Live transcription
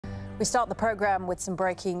We start the programme with some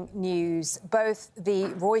breaking news. Both the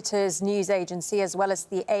Reuters news agency as well as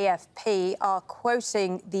the AFP are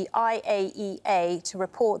quoting the IAEA to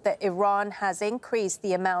report that Iran has increased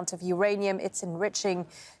the amount of uranium it's enriching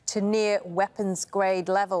to near weapons-grade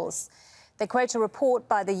levels. They quote a report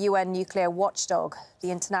by the UN nuclear watchdog, the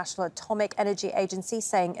International Atomic Energy Agency,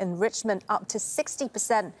 saying enrichment up to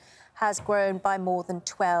 60% has grown by more than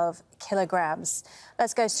 12 kilograms.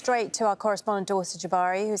 Let's go straight to our correspondent, Dorsa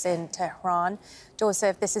Jabbari, who's in Tehran. Dorsa,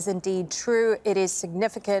 if this is indeed true, it is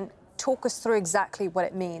significant. Talk us through exactly what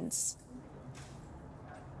it means.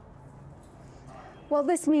 Well,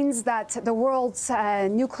 this means that the world's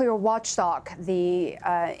nuclear watchdog, the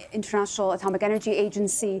International Atomic Energy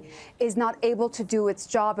Agency, is not able to do its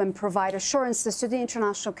job and provide assurances to the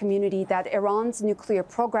international community that Iran's nuclear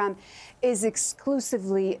program is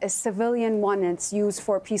exclusively a civilian one and it's used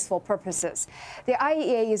for peaceful purposes. The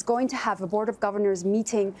IAEA is going to have a Board of Governors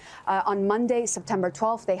meeting on Monday, September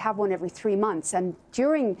 12th. They have one every 3 months. And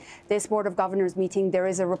during this Board of Governors meeting, there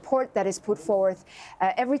is a report that is put forth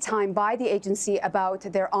every time by the agency about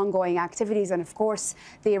their ongoing activities. And of course,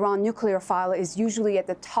 the Iran nuclear file is usually at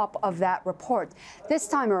the top of that report. This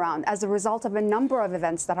time around, as a result of a number of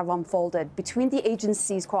events that have unfolded between the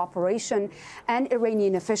agency's cooperation and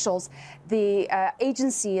Iranian officials, the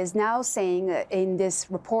agency is now saying in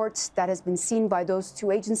this report that has been seen by those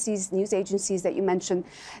two agencies, news agencies that you mentioned,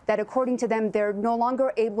 that according to them, they're no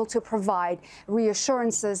longer able to provide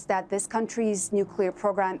reassurances that this country's nuclear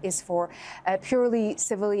program is for purely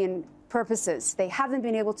civilian purposes. They haven't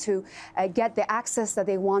been able to get the access that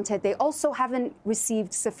they wanted. They also haven't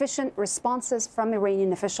received sufficient responses from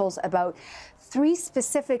Iranian officials about 3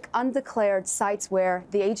 specific undeclared sites where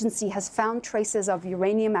the agency has found traces of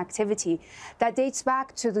uranium activity that dates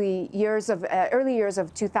back to the early years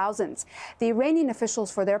of 2000s. The Iranian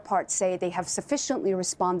officials, for their part, say they have sufficiently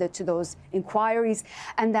responded to those inquiries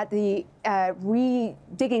and that the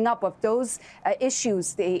digging up of those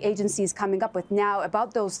issues the agency is coming up with now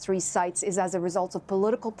about those 3 sites is as a result of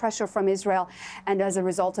political pressure from Israel and as a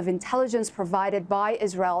result of intelligence provided by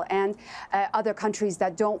Israel and other countries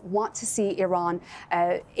that don't want to see Iran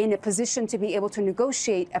in a position to be able to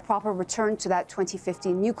negotiate a proper return to that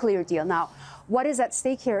 2015 nuclear deal. Now, what is at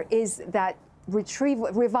stake here is that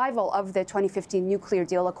revival of the 2015 nuclear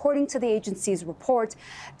deal. According to the agency's report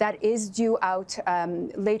that is due out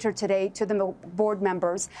later today to the board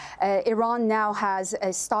members, Iran now has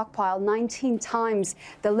a stockpile 19 times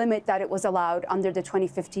the limit that it was allowed under the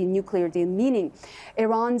 2015 nuclear deal, meaning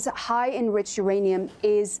Iran's high enriched uranium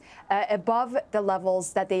is above the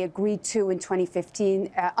levels that they agreed to in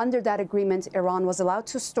 2015. Under that agreement, Iran was allowed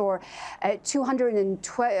to store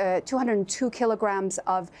 202 kilograms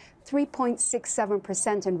of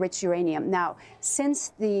 3.67% enriched uranium. Now, since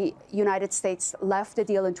the United States left the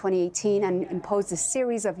deal in 2018 and imposed a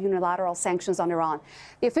series of unilateral sanctions on Iran,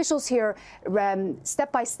 the officials here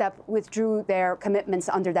step by step withdrew their commitments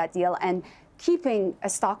under that deal, and keeping a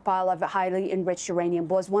stockpile of highly enriched uranium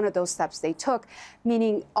was one of those steps they took,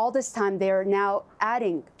 meaning all this time they're now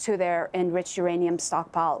adding to their enriched uranium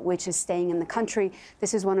stockpile, which is staying in the country.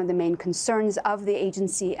 This is one of the main concerns of the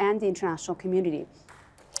agency and the international community.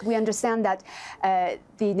 We understand that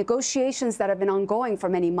the negotiations that have been ongoing for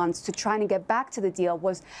many months to try and get back to the deal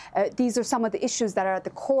these are some of the issues that are at the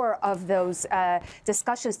core of those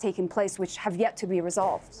discussions taking place, which have yet to be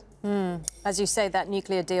resolved. As you say, that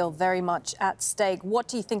nuclear deal very much at stake. What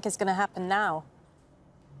do you think is going to happen now?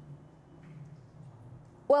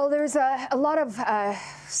 Well, there's a lot of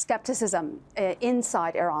skepticism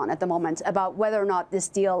inside Iran at the moment about whether or not this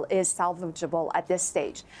deal is salvageable at this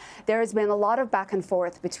stage. There has been a lot of back and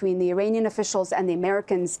forth between the Iranian officials and the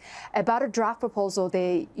Americans about a draft proposal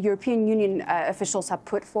the European Union officials have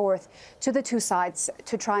put forth to the two sides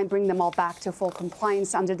to try and bring them all back to full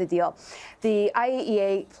compliance under the deal. The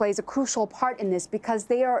IAEA plays a crucial part in this because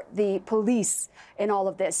they are the police in all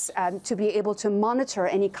of this to be able to monitor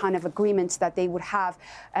any kind of agreements that they would have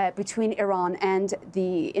between Iran and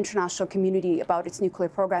the international community about its nuclear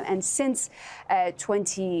program. And since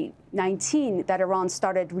 2019, that Iran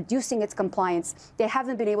started reducing its compliance, they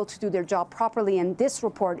haven't been able to do their job properly. And this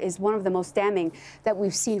report is one of the most damning that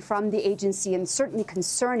we've seen from the agency, and certainly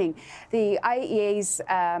concerning. The IAEA's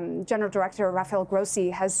General Director, Rafael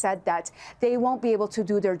Grossi, has said that they won't be able to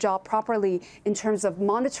do their job properly in terms of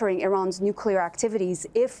monitoring Iran's nuclear activities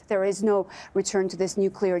if there is no return to this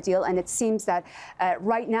nuclear deal. And it seems that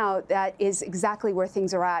right now, that is exactly where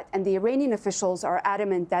things are at. And the Iranian officials are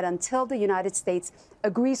adamant that until the United States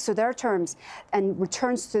agrees to their terms and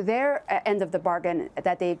returns to their end of the bargain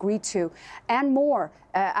that they agreed to, and more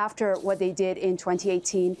after what they did in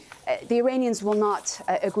 2018, the Iranians will not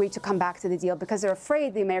agree to come back to the deal because they're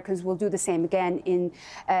afraid the Americans will do the same again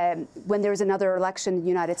when there's another election in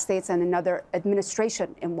the United States and another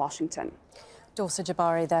administration in Washington. Dorsa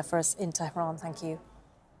Jabbari there for us in Tehran. Thank you.